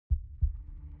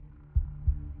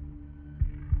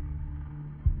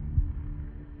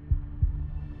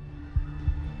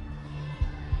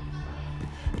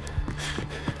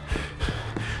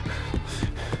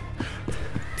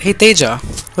Hey Teja,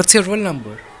 what's your roll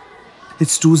number?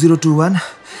 It's 2021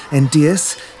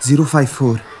 NTS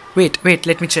 054. Wait,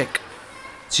 let me check.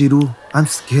 Chiru, I'm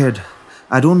scared.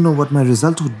 I don't know what my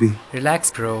result would be. Relax,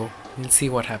 bro. We'll see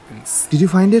what happens. Did you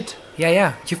find it?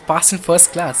 Yeah, you've passed in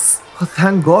first class. Oh,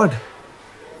 thank God.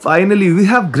 Finally, we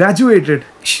have graduated.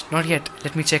 Shh, not yet.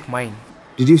 Let me check mine.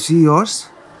 Did you see yours?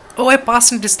 Oh, I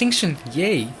passed in distinction.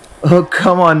 Yay. Oh,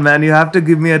 come on, man. You have to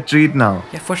give me a treat now.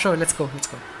 Yeah, for sure. Let's go.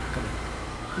 Come on.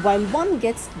 While one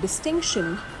gets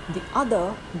distinction, the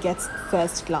other gets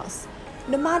first class.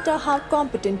 No matter how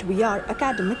competent we are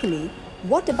academically,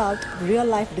 what about real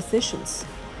life decisions?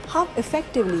 How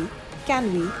effectively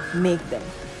can we make them?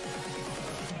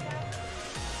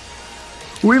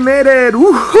 We made it!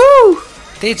 Woohoo!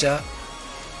 Teja,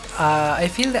 I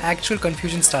feel the actual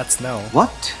confusion starts now.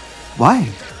 What? Why?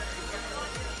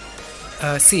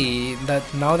 See, that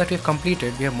now that we've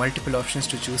completed, we have multiple options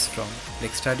to choose from,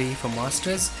 like study for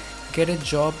masters, get a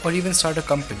job, or even start a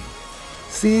company.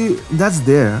 See, that's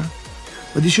there.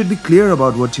 But you should be clear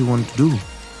about what you want to do.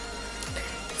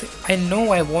 See, I know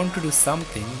I want to do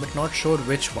something, but not sure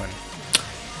which one.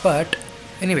 But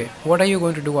anyway, what are you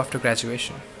going to do after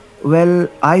graduation? Well,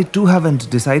 I too haven't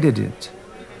decided yet.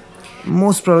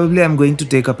 Most probably, I'm going to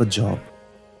take up a job.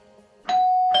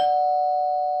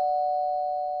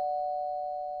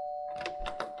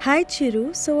 Hi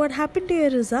Chiru, so what happened to your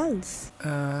results?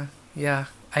 Yeah,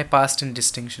 I passed in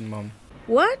distinction, mom.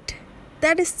 What?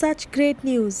 That is such great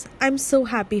news. I'm so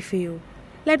happy for you.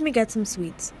 Let me get some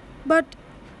sweets. But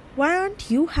why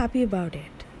aren't you happy about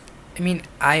it? I mean,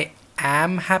 I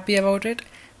am happy about it,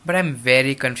 but I'm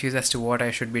very confused as to what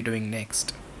I should be doing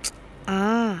next.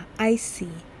 Ah, I see.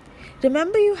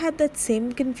 Remember you had that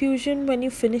same confusion when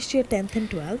you finished your 10th and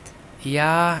 12th?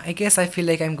 Yeah, I guess I feel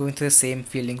like I'm going through the same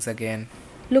feelings again.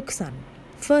 Look, son.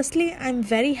 Firstly, I'm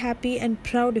very happy and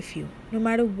proud of you. No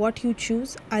matter what you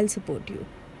choose, I'll support you.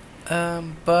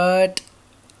 But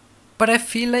I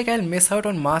feel like I'll miss out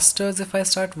on masters if I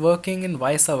start working and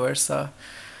vice versa.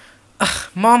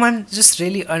 Mom, I'm just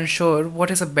really unsure what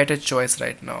is a better choice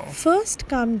right now. First,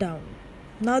 calm down.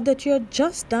 Now that you're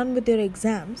just done with your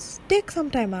exams, take some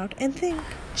time out and think.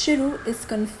 Chiru is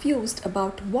confused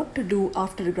about what to do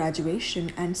after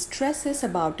graduation and stresses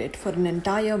about it for an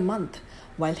entire month,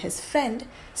 while his friend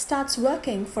starts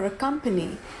working for a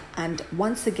company and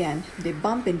once again they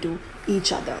bump into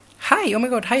each other. Hi, oh my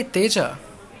god, hi Teja.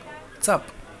 What's up?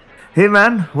 Hey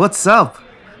man, what's up?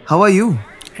 How are you?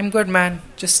 I'm good, man.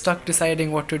 Just stuck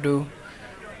deciding what to do.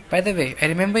 By the way, I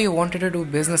remember you wanted to do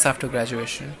business after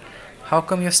graduation. How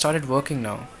come you started working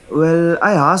now? Well,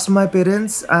 I asked my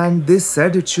parents and they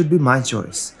said it should be my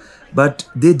choice. But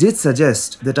they did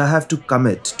suggest that I have to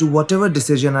commit to whatever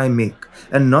decision I make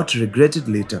and not regret it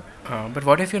later. But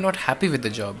what if you're not happy with the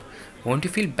job? Won't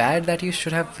you feel bad that you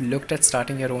should have looked at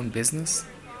starting your own business?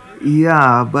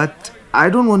 Yeah, but I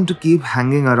don't want to keep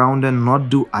hanging around and not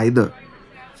do either.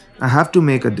 I have to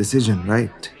make a decision,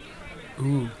 right?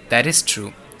 Ooh, that is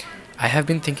true. I have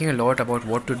been thinking a lot about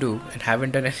what to do and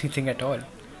haven't done anything at all.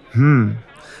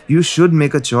 You should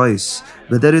make a choice.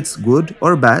 Whether it's good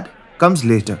or bad comes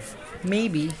later.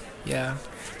 Maybe, yeah.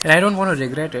 And I don't want to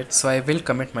regret it, so I will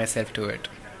commit myself to it.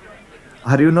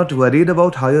 Are you not worried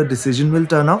about how your decision will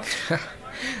turn out?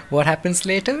 What happens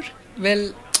later?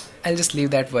 Well, I'll just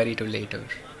leave that worry to later.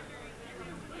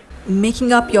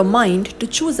 Making up your mind to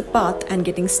choose a path and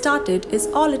getting started is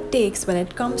all it takes when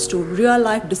it comes to real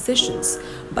life decisions.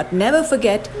 But never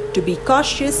forget to be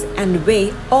cautious and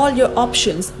weigh all your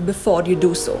options before you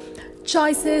do so.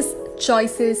 Choices,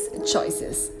 choices,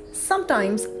 choices.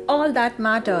 Sometimes all that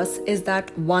matters is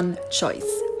that one choice.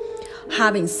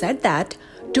 Having said that,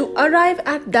 to arrive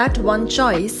at that one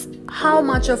choice, how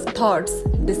much of thoughts,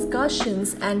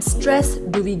 discussions, and stress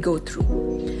do we go through?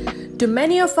 To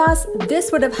many of us,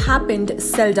 this would have happened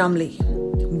seldomly.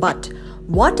 But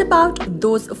what about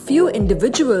those few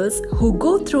individuals who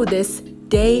go through this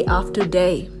day after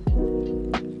day?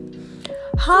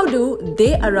 How do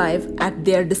they arrive at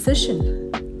their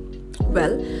decision?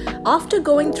 Well, after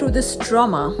going through this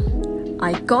trauma,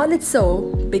 I call it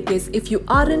so because if you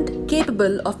aren't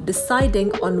capable of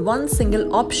deciding on one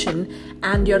single option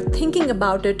and you're thinking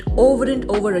about it over and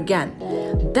over again,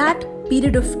 that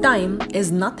period of time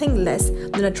is nothing less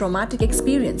than a traumatic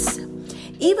experience.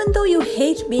 Even though you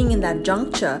hate being in that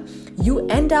juncture, you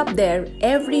end up there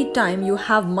every time you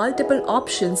have multiple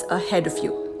options ahead of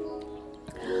you.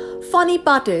 Funny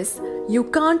part is, you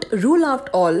can't rule out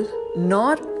all,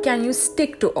 nor can you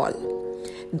stick to all.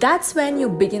 That's when you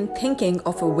begin thinking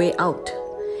of a way out.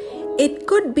 It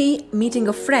could be meeting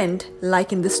a friend,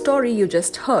 like in the story you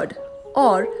just heard,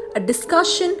 or a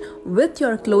discussion with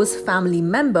your close family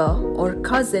member or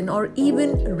cousin, or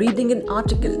even reading an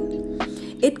article.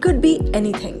 It could be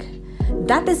anything.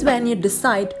 That is when you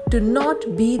decide to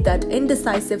not be that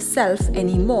indecisive self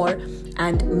anymore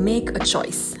and make a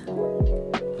choice.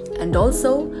 And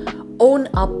also own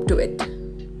up to it.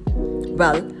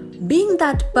 Well, being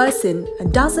that person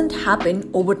doesn't happen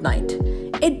overnight.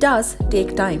 It does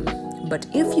take time. But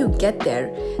if you get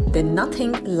there, then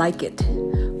nothing like it.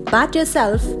 Pat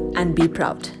yourself and be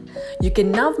proud. You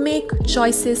can now make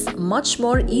choices much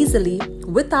more easily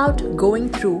without going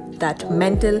through that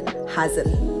mental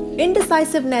hassle.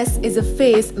 Indecisiveness is a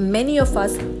phase many of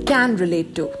us can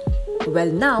relate to.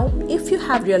 Well, now, if you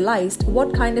have realized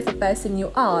what kind of a person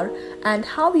you are and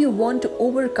how you want to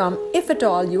overcome, if at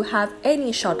all you have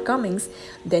any shortcomings,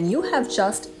 then you have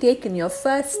just taken your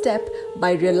first step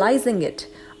by realizing it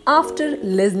after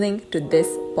listening to this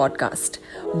podcast.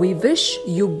 We wish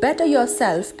you better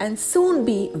yourself and soon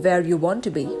be where you want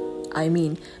to be. I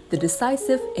mean, the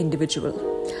decisive individual.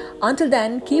 Until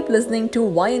then, keep listening to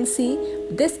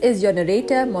YnC. This is your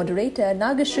narrator, moderator,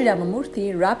 Nagashri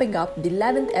Ramamurthy, wrapping up the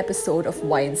 11th episode of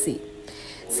YnC.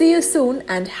 See you soon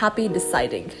and happy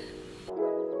deciding.